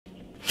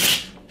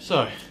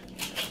So,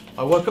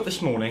 I woke up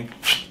this morning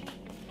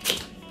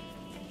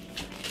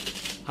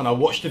and I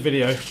watched a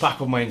video back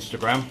on my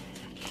Instagram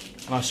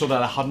and I saw that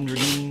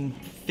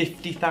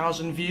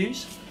 150,000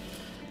 views.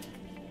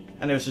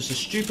 And it was just a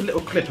stupid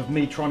little clip of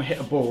me trying to hit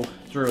a ball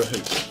through a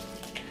hoop.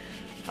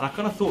 And I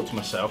kind of thought to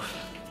myself,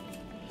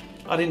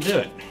 I didn't do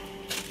it.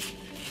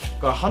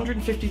 Got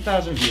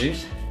 150,000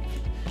 views,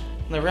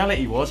 and the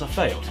reality was I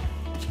failed.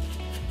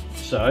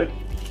 So,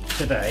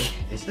 today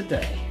is the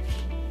day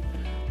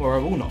where I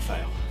will not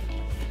fail.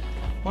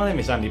 My name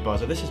is Andy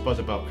Buzzer, this is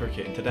BACyourself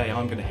Cricket, and today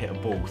I'm going to hit a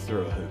ball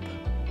through a hoop.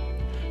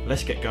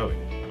 Let's get going.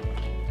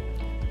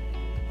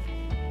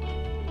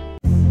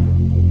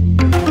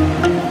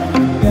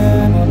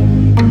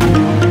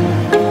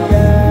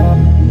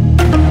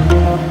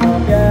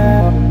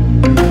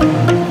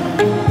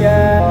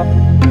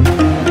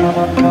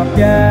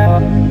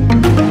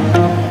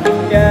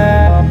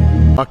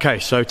 Okay,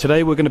 so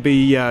today we're going to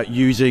be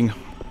using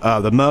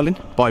the Merlyn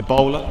by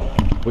Bola,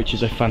 which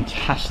is a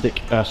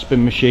fantastic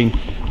spin machine.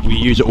 We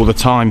use it all the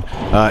time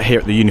here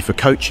at the uni for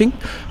coaching.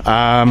 It's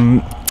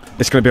going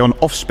to be on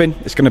off spin.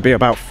 It's going to be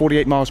about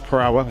 48 miles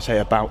per hour. I say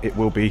about, it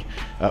will be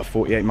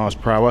 48 miles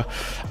per hour.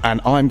 And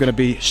I'm going to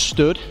be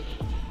stood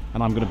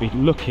and I'm going to be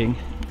looking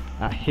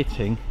at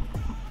hitting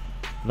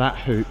that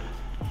hoop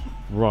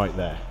right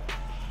there.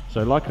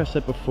 So like I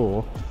said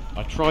before,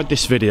 I tried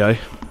this video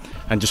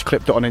and just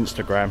clipped it on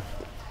Instagram.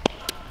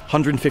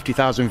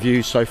 150,000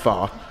 views so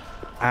far,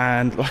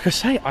 and like I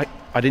say, I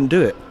didn't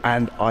do it,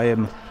 and I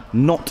am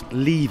not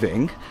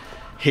leaving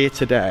here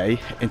today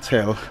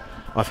until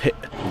I've hit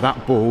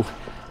that ball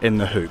in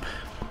the hoop.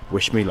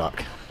 Wish me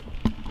luck.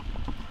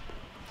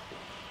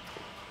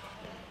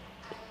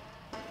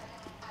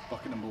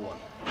 Bucket number one.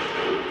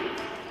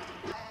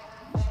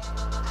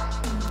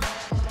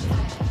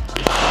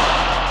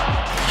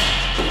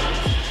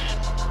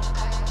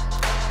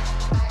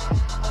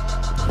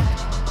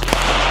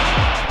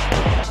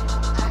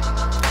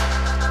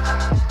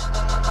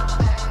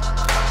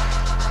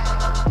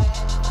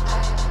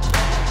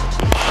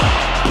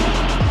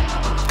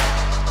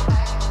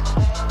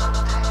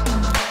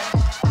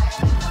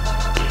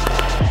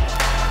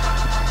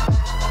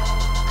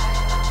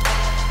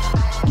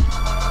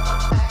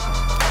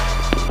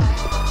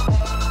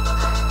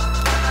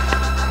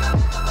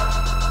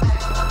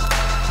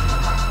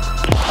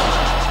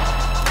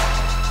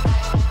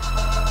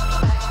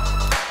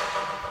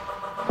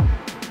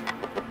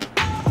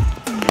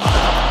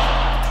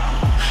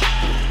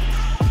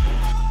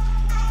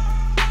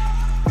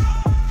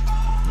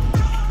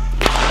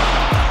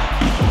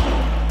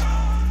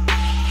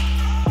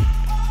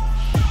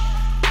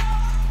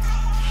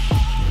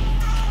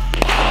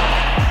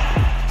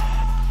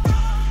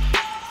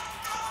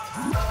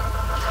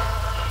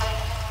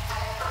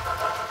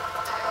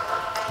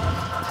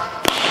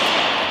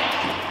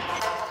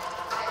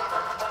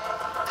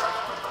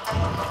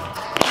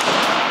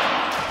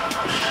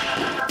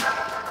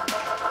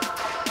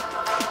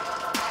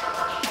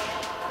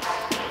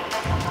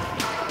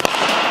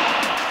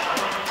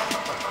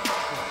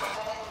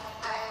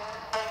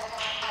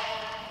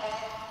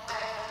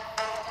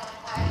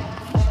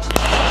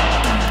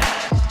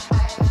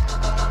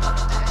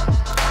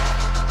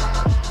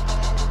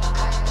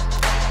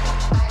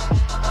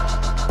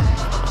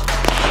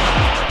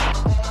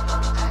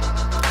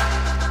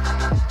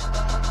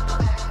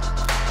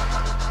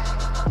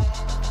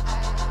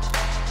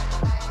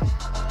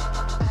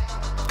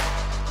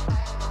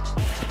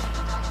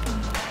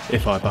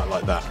 If I bat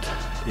like that,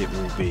 it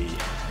will be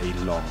a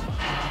long,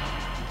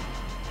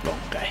 long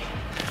day.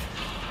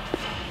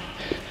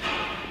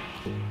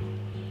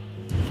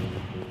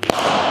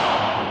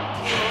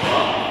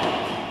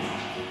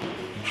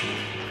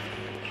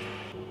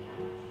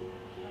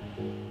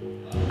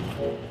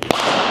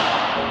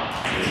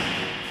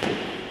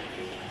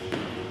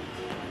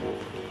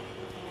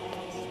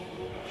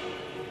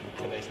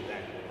 Today's the day.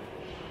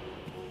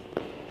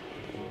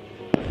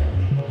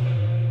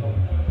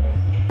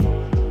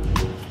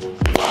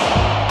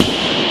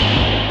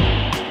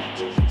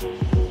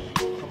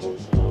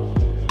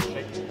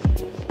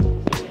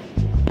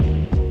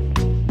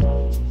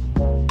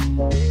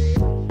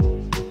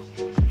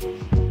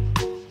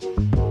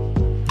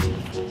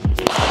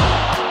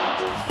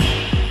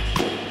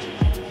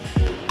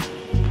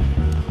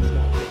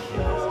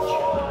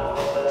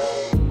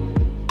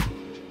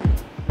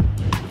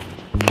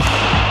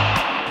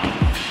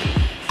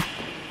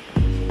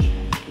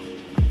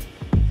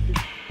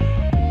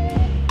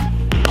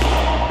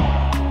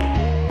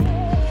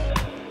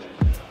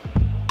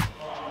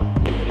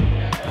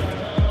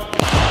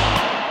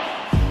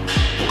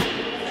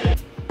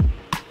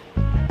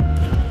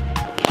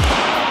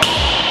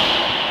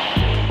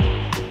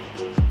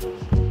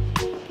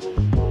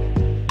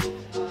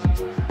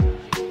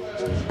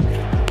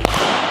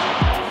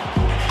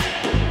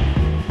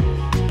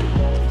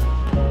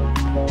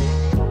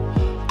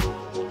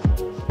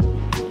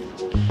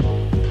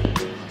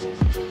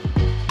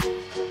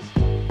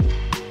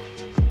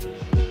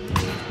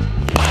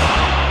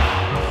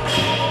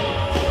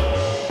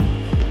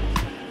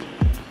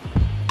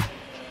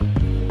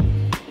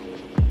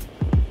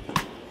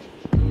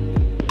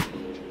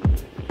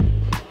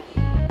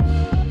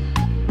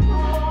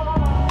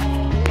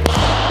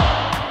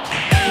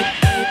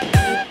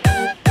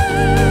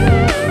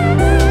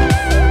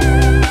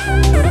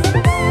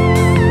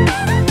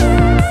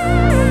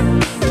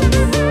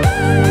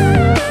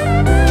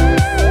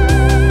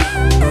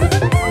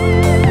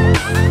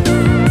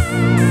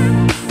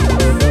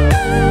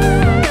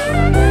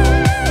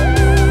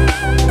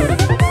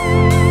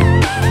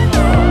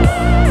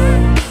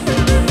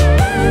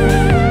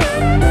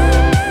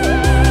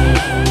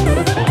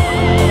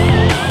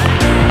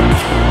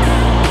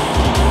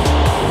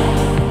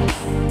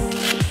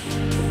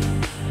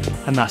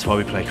 that's why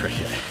we play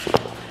cricket.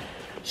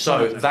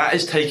 So that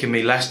has taken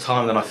me less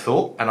time than I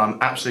thought, and I'm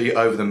absolutely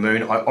over the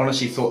moon. I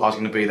honestly thought I was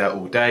going to be there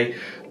all day.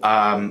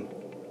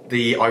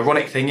 The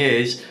ironic thing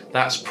is,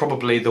 that's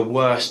probably the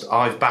worst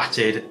I've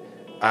batted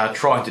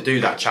trying to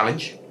do that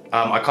challenge.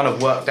 I kind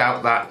of worked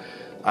out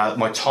that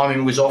my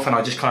timing was off and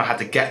I just kind of had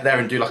to get there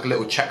and do like a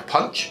little check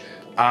punch.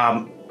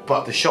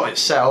 But the shot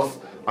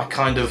itself, I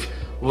kind of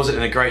wasn't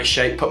in a great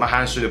shape, put my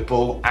hands through the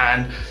ball,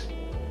 and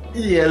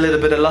yeah, a little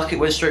bit of luck, it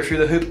went straight through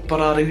the hoop, but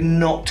I do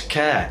not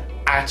care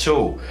at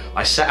all.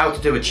 I set out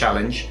to do a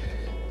challenge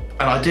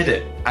and I did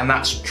it, and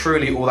that's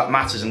truly all that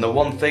matters. And the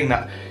one thing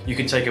that you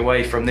can take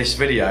away from this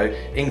video,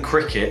 in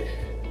cricket,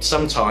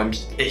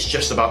 sometimes it's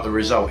just about the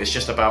result. It's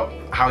just about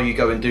how you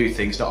go and do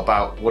things, not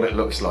about what it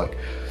looks like.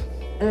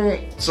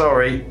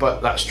 Sorry, but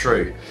that's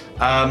true.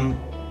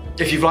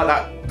 If you've liked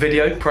that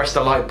video, press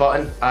the like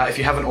button. If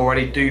you haven't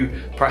already, do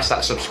press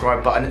that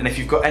subscribe button. And if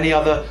you've got any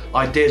other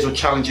ideas or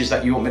challenges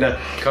that you want me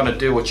to kind of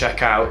do or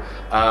check out,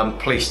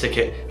 please stick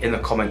it in the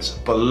comments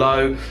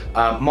below.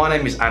 My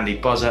name is Andy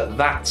Buzzer.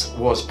 That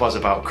was Buzz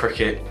About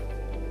Cricket.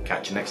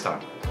 Catch you next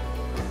time.